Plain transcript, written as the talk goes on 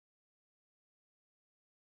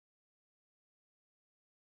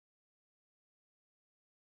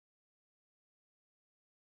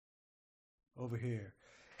over here.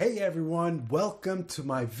 Hey everyone, welcome to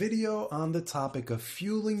my video on the topic of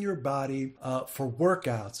fueling your body for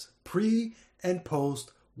workouts, pre and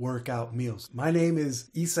post workout meals. My name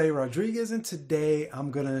is Isai Rodriguez, and today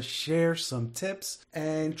I'm gonna share some tips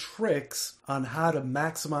and tricks on how to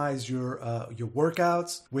maximize your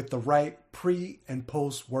workouts with the right pre and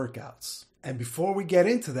post workouts. And before we get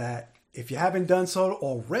into that, if you haven't done so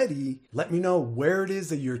already, let me know where it is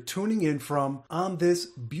that you're tuning in from on this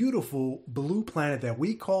beautiful blue planet that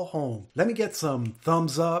we call home. Let me get some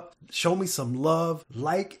thumbs up, show me some love,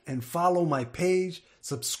 like and follow my page,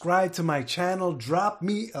 subscribe to my channel, drop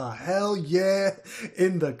me a hell yeah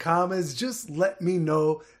in the comments. Just let me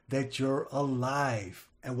know that you're alive.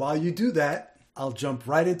 And while you do that, I'll jump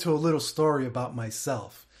right into a little story about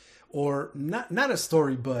myself. Or not a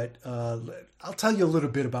story, but I'll tell you a little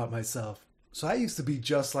bit about myself. So I used to be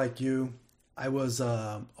just like you. I was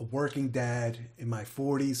a working dad in my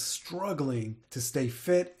 40s, struggling to stay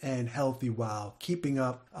fit and healthy while keeping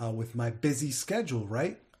up with my busy schedule,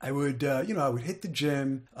 right? I would hit the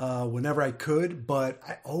gym whenever I could, but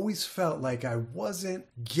I always felt like I wasn't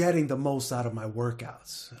getting the most out of my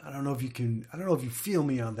workouts. I don't know if you feel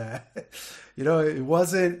me on that.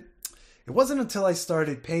 It wasn't until I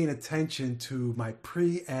started paying attention to my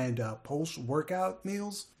pre and post workout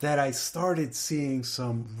meals that I started seeing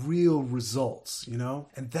some real results,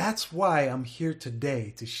 And that's why I'm here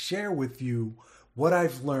today to share with you what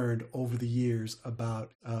I've learned over the years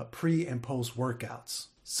about pre and post workouts.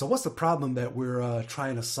 So what's the problem that we're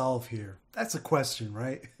trying to solve here? That's a question,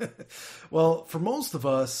 right? Well, for most of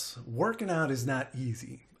us, working out is not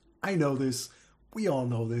easy. I know this. We all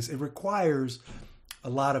know this. It requires a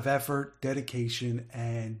lot of effort, dedication,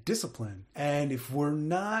 and discipline. And if we're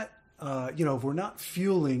not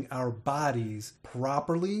fueling our bodies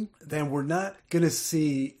properly, then we're not going to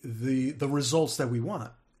see the results that we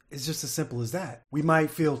want. It's just as simple as that. We might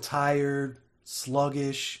feel tired,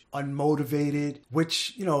 sluggish, unmotivated,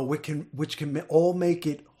 which can all make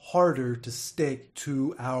it harder to stick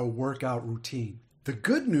to our workout routine. The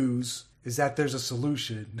good news is that there's a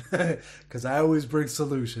solution, because I always bring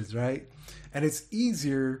solutions, right? And it's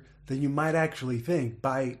easier than you might actually think.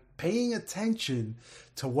 By paying attention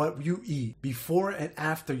to what you eat before and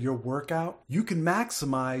after your workout, you can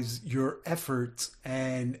maximize your efforts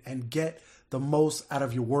and get the most out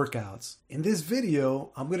of your workouts. In this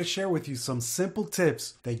video, I'm going to share with you some simple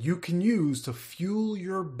tips that you can use to fuel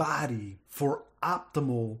your body for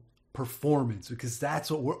optimal performance, because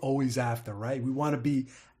that's what we're always after, right? We want to be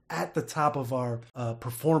at the top of our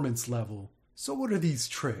performance level. So what are these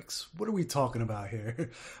tricks? What are we talking about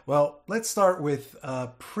here? Well, let's start with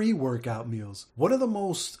pre-workout meals. One of the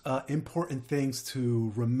most important things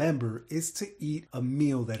to remember is to eat a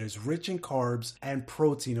meal that is rich in carbs and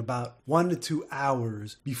protein about 1 to 2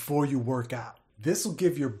 hours before you work out. This will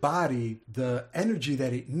give your body the energy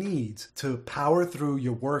that it needs to power through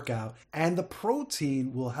your workout, and the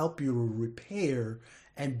protein will help you repair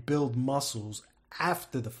and build muscles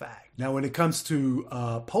after the fact. Now, when it comes to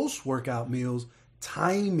post-workout meals,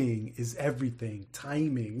 timing is everything.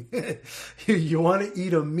 Timing. You want to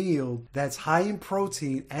eat a meal that's high in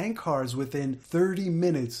protein and carbs within 30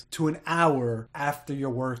 minutes to an hour after your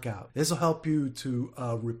workout. This will help you to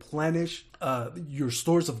replenish your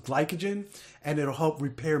stores of glycogen, and it'll help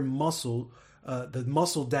repair the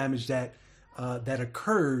muscle damage that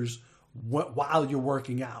occurs while you're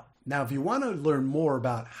working out. Now, if you want to learn more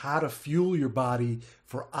about how to fuel your body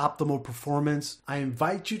for optimal performance, I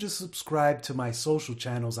invite you to subscribe to my social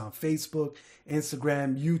channels on Facebook,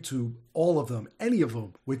 Instagram, YouTube, all of them, any of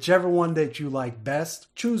them, whichever one that you like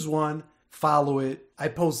best. Choose one, follow it. I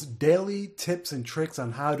post daily tips and tricks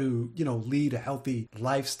on how to, lead a healthy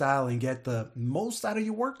lifestyle and get the most out of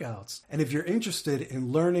your workouts. And if you're interested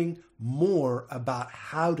in learning more about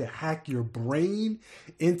how to hack your brain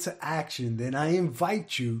into action, then I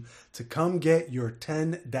invite you to come get your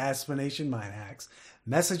 10 Daspination Mind Hacks.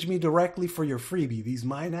 Message me directly for your freebie. These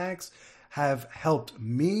mind hacks have helped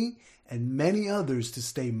me and many others to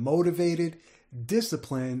stay motivated,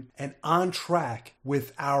 disciplined, and on track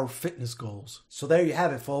with our fitness goals. So there you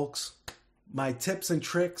have it, folks. My tips and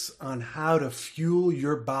tricks on how to fuel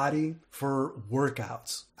your body for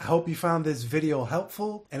workouts. I hope you found this video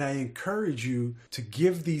helpful, and I encourage you to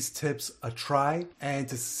give these tips a try and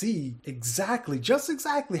to see just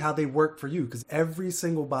exactly how they work for you, because every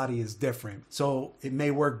single body is different. So it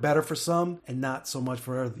may work better for some and not so much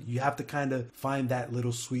for others. You have to kind of find that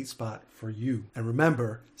little sweet spot for you. And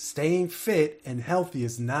remember, staying fit and healthy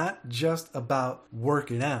is not just about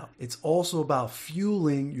working out. It's also about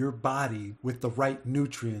fueling your body with the right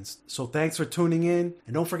nutrients. So thanks for tuning in,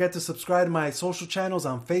 and don't forget to subscribe to my social channels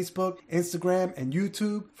on Facebook, Instagram, and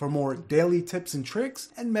YouTube for more daily tips and tricks,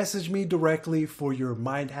 and message me directly for your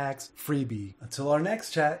Mind Hacks freebie. Until our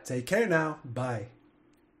next chat, take care now. Bye.